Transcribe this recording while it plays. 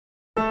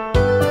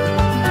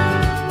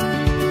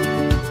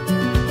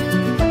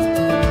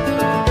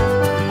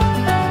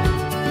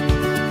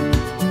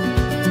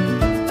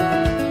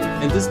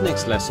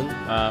next lesson,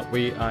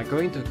 we are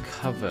going to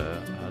cover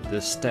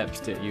the steps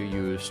that you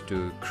use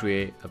to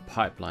create a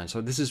pipeline. So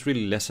this is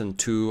really lesson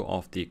 2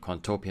 of the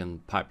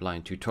Quantopian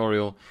pipeline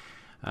tutorial.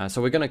 So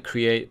we're going to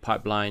create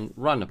pipeline,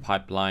 run a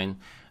pipeline,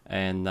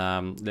 and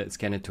let's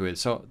get into it.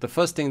 So the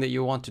first thing that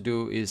you want to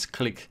do is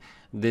click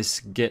this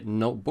Get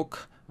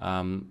Notebook.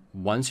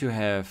 Once you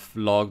have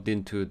logged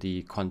into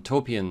the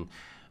Quantopian,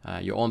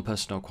 your own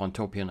personal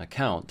Quantopian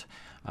account,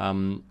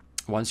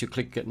 once you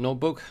click Get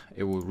Notebook,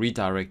 it will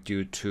redirect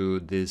you to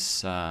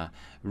this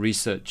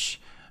research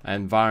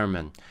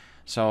environment.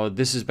 So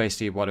this is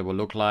basically what it will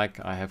look like.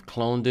 I have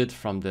cloned it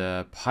from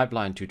the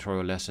pipeline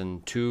tutorial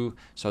lesson 2.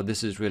 So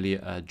this is really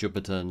a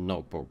Jupyter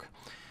notebook.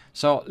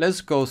 So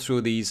let's go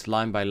through these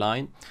line by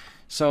line.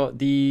 So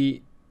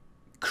the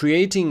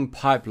creating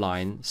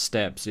pipeline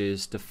steps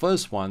is the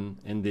first one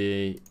in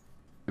the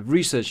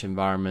research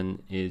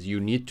environment is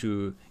you need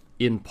to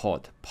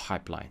import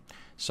pipeline.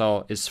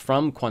 So it's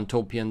from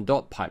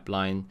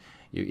quantopian.pipeline,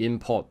 you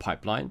import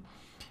pipeline,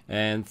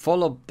 and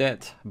follow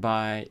that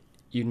by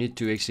you need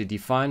to actually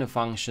define a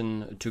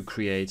function to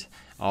create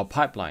our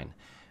pipeline.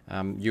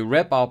 You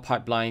wrap our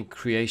pipeline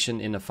creation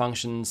in a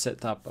function,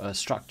 set up a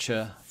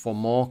structure for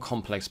more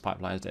complex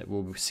pipelines that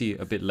we'll see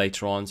a bit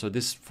later on. So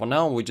this, for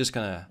now, we're just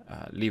gonna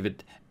leave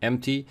it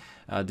empty.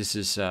 This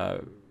is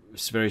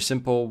it's very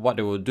simple. What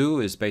it will do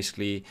is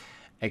basically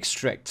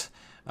extract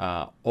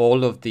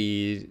all of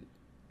the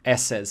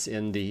assets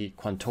in the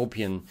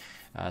Quantopian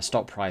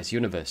stock price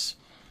universe.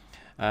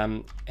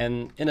 And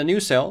in a new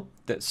cell,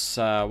 that's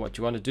what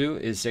you want to do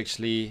is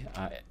actually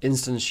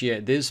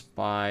instantiate this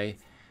by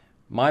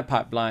my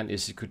pipeline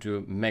is equal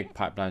to make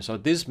pipeline. So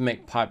this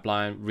make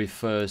pipeline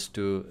refers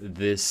to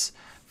this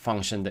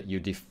function that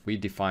we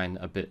defined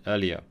a bit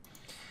earlier.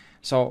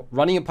 So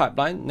running a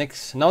pipeline,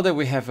 next, now that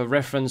we have a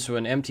reference to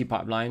an empty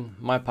pipeline,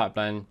 my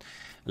pipeline,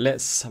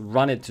 let's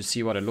run it to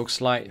see what it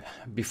looks like.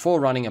 Before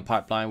running a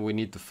pipeline, we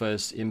need to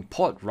first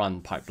import run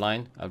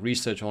pipeline, a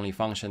research only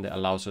function that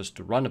allows us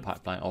to run a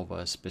pipeline over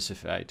a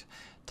specified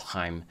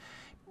time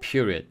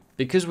period.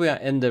 Because we are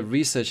in the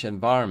research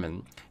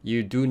environment,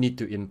 you do need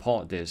to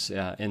import this.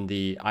 In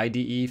the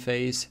IDE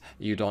phase,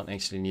 you don't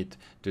actually need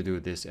to do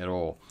this at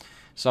all.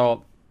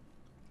 So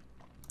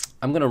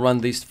I'm going to run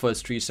these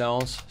first 3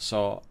 cells.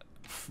 So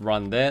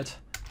run that,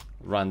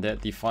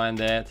 define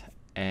that,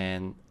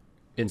 and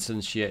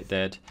instantiate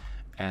that.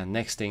 And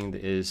next thing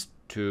is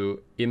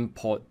to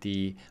import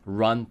the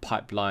run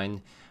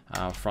pipeline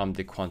from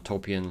the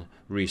Quantopian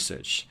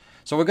research.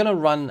 So we're going to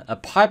run a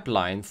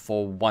pipeline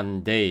for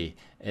 1 day.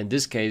 In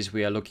this case,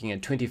 we are looking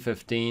at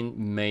 2015,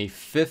 May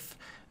 5th,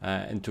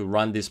 and to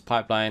run this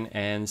pipeline,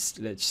 and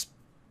let's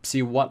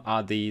see what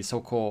are the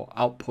so-called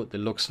output that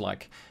looks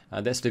like.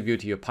 That's the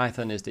beauty of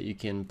Python, is that you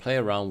can play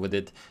around with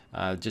it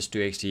just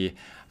to actually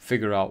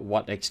figure out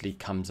what actually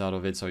comes out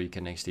of it, so you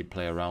can actually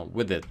play around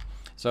with it.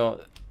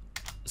 So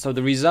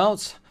the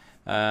results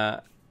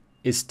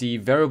is the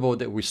variable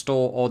that we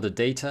store all the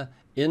data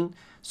in.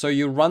 So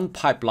you run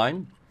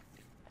pipeline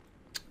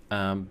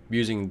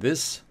using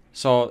this.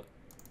 So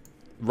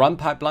run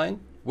pipeline,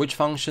 which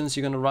functions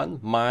you're going to run?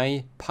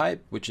 My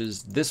pipe, which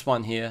is this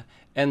one here,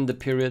 and the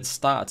period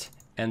start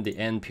and the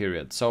end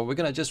period. So we're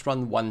going to just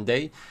run 1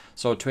 day.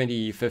 So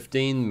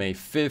 2015 May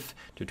 5th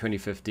to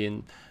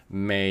 2015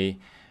 May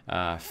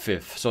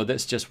 5th. So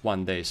that's just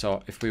 1 day.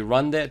 So if we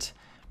run that,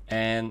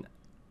 and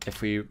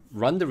if we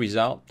run the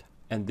result,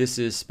 and this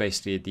is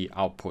basically the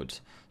output.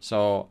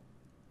 So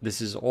this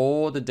is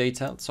all the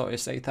data. So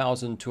it's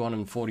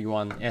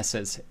 8,241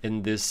 assets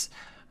in this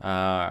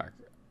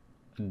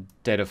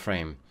data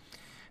frame.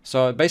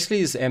 So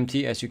basically it's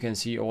empty. As you can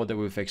see, all that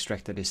we've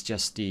extracted is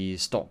just the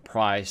stock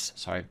price.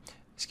 Sorry,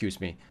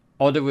 excuse me.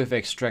 All that we've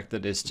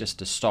extracted is just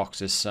the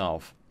stocks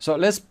itself. So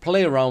let's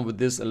play around with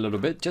this a little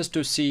bit just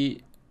to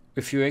see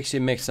if you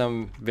actually make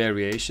some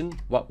variation,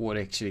 what would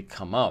actually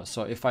come out.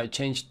 So if I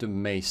change to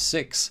May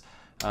 6,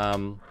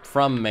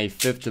 from May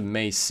 5th to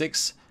May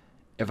 6,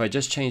 if I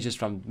just change this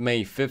from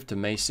May 5th to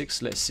May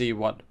 6, let's see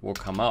what will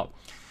come out.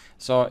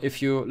 So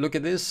if you look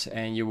at this,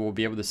 and you will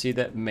be able to see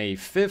that May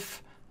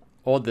 5th,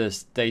 all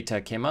this data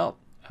came out,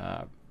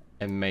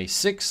 and May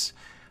 6th,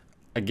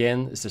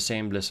 again, it's the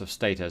same list of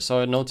data.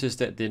 So notice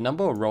that the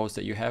number of rows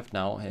that you have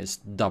now has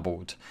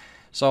doubled.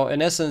 So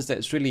in essence,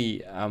 that's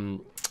really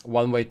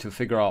one way to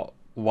figure out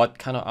what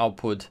kind of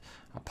output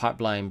a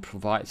pipeline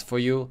provides for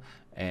you,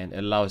 and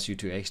allows you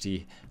to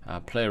actually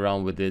play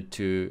around with it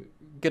to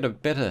get a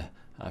better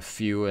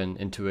feel and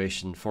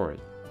intuition for it.